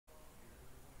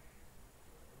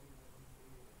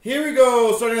Here we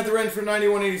go. Starting at the rent for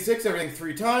 91.86. Everything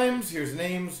 3 times. Here's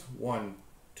names. 1,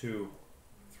 2,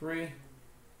 3.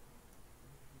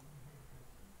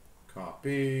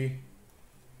 Copy.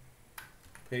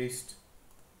 Paste.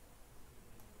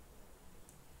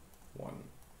 1,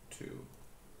 2,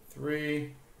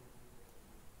 3.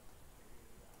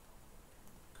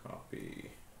 Copy.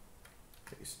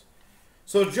 Paste.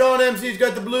 So John MC's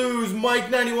got the Blues, Mike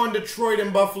 91 Detroit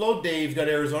and Buffalo, Dave's got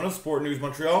Arizona, Sport News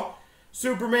Montreal,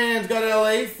 Superman's got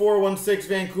LA, 416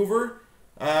 Vancouver,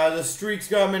 the Streak's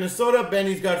got Minnesota,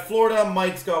 Benny's got Florida,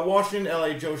 Mike's got Washington,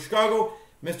 LA Joe Chicago,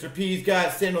 Mr. P's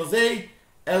got San Jose,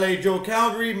 LA Joe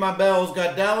Calgary, My Bell's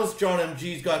got Dallas, John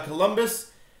MG's got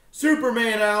Columbus,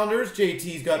 Superman Islanders,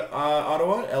 JT's got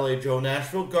Ottawa, LA Joe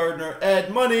Nashville, Gardner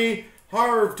Ed Money,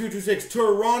 Harv 226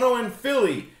 Toronto and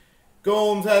Philly.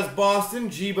 Gomes has Boston,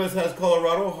 Jebas has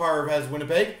Colorado, Harv has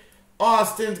Winnipeg,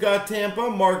 Austin's got Tampa,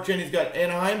 Mark Jenny's got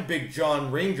Anaheim, Big John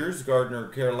Rangers, Gardner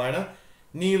Carolina,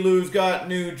 Nilu's got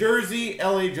New Jersey,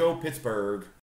 LA Joe Pittsburgh.